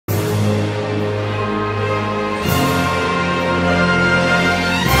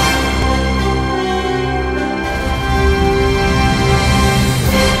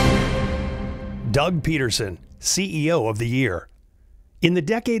Doug Petersen, CEO of the Year. In the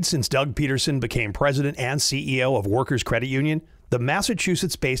decade since Doug Petersen became president and CEO of Workers Credit Union, the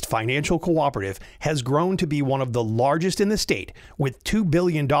Massachusetts-based financial cooperative has grown to be one of the largest in the state, with $2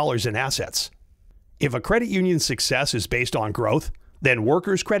 billion in assets. If a credit union's success is based on growth, then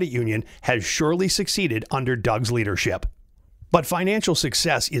Workers Credit Union has surely succeeded under Doug's leadership. But financial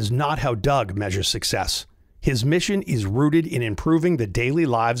success is not how Doug measures success. His mission is rooted in improving the daily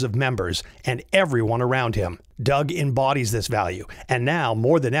lives of members and everyone around him. Doug embodies this value, and now,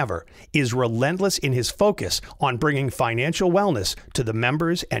 more than ever, is relentless in his focus on bringing financial wellness to the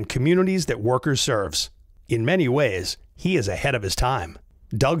members and communities that Workers serves. In many ways, he is ahead of his time.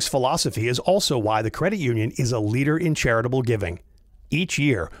 Doug's philosophy is also why the credit union is a leader in charitable giving. Each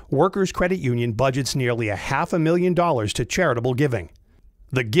year, Workers Credit Union budgets nearly $500,000 to charitable giving.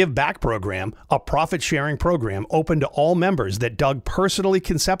 The Give Back program, a profit-sharing program open to all members that Doug personally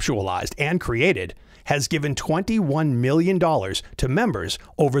conceptualized and created, has given $21 million to members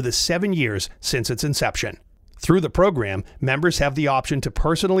over the 7 years since its inception. Through the program, members have the option to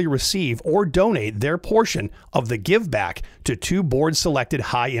personally receive or donate their portion of the Give Back to 2 board-selected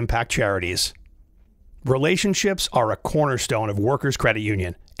high-impact charities. Relationships are a cornerstone of Workers Credit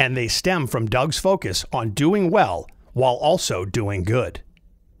Union, and they stem from Doug's focus on doing well while also doing good.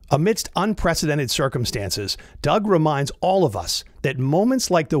 Amidst unprecedented circumstances, Doug reminds all of us that moments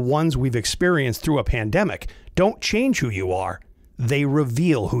like the ones we've experienced through a pandemic don't change who you are, they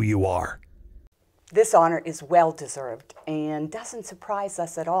reveal who you are. This honor is well-deserved and doesn't surprise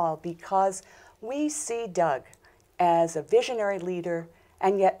us at all because we see Doug as a visionary leader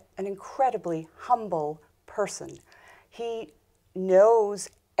and yet an incredibly humble person. He knows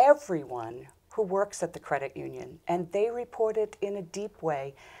everyone who works at the credit union, and they report it in a deep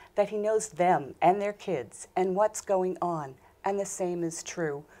way that he knows them and their kids and what's going on, and the same is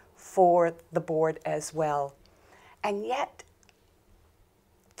true for the board as well. And yet,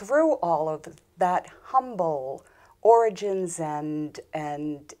 through all of that humble origins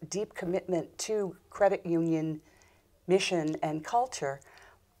and deep commitment to credit union mission and culture,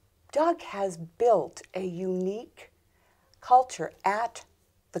 Doug has built a unique culture at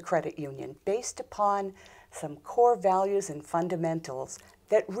the credit union based upon some core values and fundamentals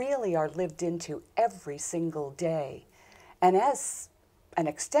that really are lived into every single day. And as an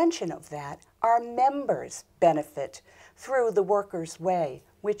extension of that, our members benefit through the Workers' Way,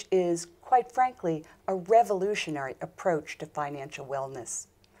 which is, quite frankly, a revolutionary approach to financial wellness.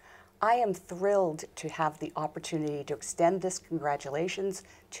 I am thrilled to have the opportunity to extend this congratulations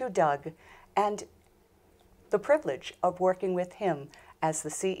to Doug and the privilege of working with him as the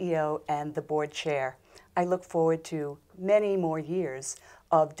CEO and the board chair. I look forward to many more years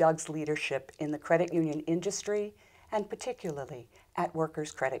of Doug's leadership in the credit union industry and particularly at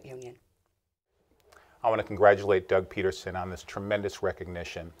Workers Credit Union. I want to congratulate Doug Petersen on this tremendous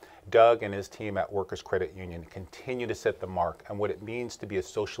recognition. Doug and his team at Workers Credit Union continue to set the mark on what it means to be a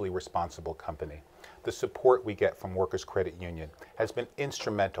socially responsible company. The support we get from Workers Credit Union has been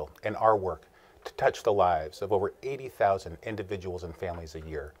instrumental in our work to touch the lives of over 80,000 individuals and families a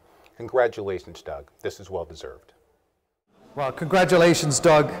year. Congratulations, Doug. This is well deserved. Well, congratulations,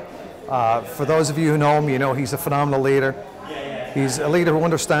 Doug. For those of you who know him, you know he's a phenomenal leader. He's a leader who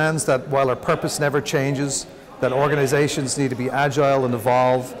understands that while our purpose never changes, that organizations need to be agile and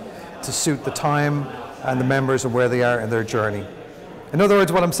evolve to suit the time and the members and where they are in their journey. In other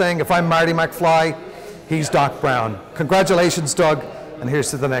words, what I'm saying, if I'm Marty McFly, he's Doc Brown. Congratulations, Doug, and here's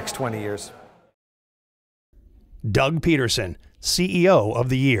to the next 20 years. Doug Petersen, CEO of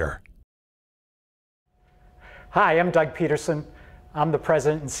the Year. Hi, I'm Doug Petersen. I'm the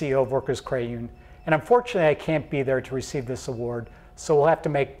President and CEO of Workers Credit Union, and unfortunately I can't be there to receive this award, so we'll have to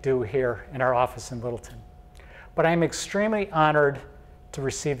make do here in our office in Littleton. But I'm extremely honored to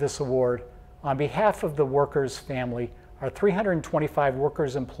receive this award on behalf of the Workers family, our 325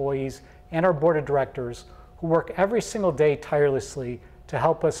 Workers employees, and our board of directors who work every single day tirelessly to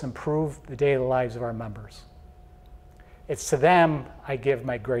help us improve the daily lives of our members. It's to them I give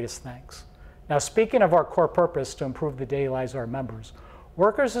my greatest thanks. Now, speaking of our core purpose to improve the daily lives of our members,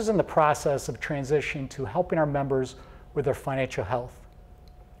 Workers is in the process of transitioning to helping our members with their financial health.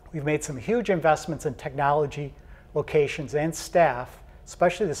 We've made some huge investments in technology, locations, and staff,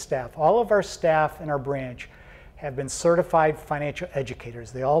 especially the staff. All of our staff in our branch have been certified financial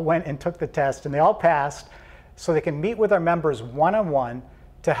educators. They all went and took the test, and they all passed, so they can meet with our members one-on-one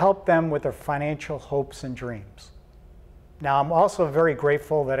to help them with their financial hopes and dreams. Now, I'm also very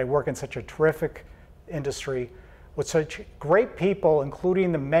grateful that I work in such a terrific industry with such great people,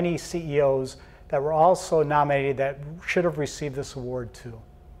 including the many CEOs that were also nominated that should have received this award too.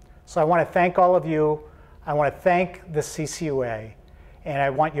 So I want to thank all of you. I want to thank the CCUA, and I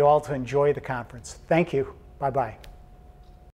want you all to enjoy the conference. Thank you. Bye-bye.